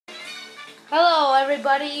Hello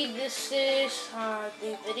everybody, this is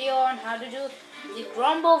the video on how to do the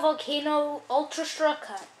Grumble Volcano Ultra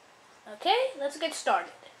Shortcut. Okay, let's get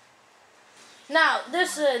started. Now,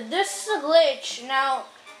 this is a glitch. Now,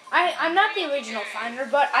 I'm not the original finder,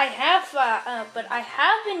 but I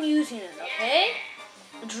have been using it. Okay,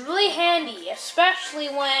 it's really handy, especially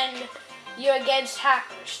when you're against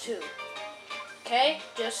hackers too. Okay,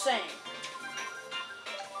 just saying.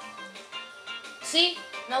 See?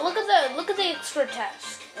 Now look at the extra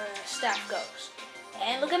staff goes,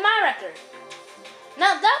 and look at my record.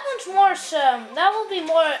 Now that one's more that will be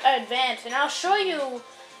more advanced, and I'll show you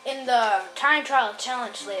in the time trial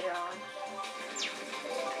challenge later on.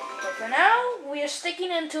 But for now, we are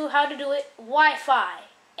sticking into how to do it Wi-Fi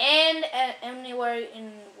and anywhere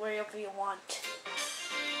wherever you want.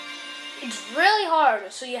 It's really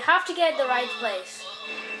hard, so you have to get the right place.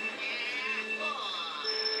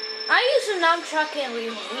 I use a nunchuck and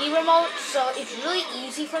Wii remote, so it's really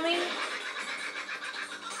easy for me.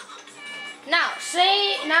 Now,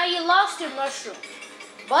 now you lost your mushroom,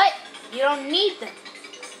 but you don't need them.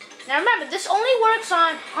 Now remember, this only works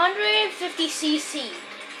on 150cc.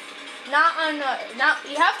 Not on, now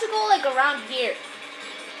you have to go like around here.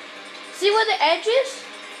 See where the edge is?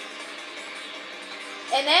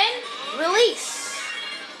 And then release.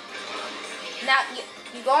 Now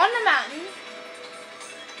you go on the mountain.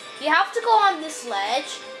 You have to go on this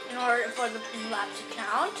ledge in order for the lap to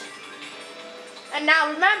count. And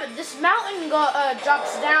now remember, this mountain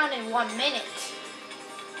drops down in 1 minute.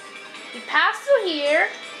 You pass through here,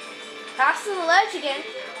 pass through the ledge again.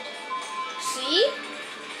 See?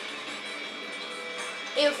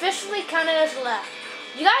 It officially counted as a lap.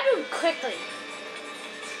 You gotta do it quickly.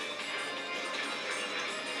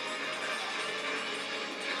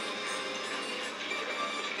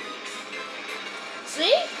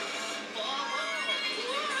 See?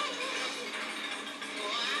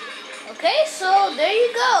 Okay, so there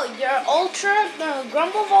you go, your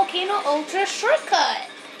Grumble Volcano Ultra Shortcut,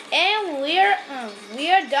 and we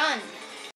are done.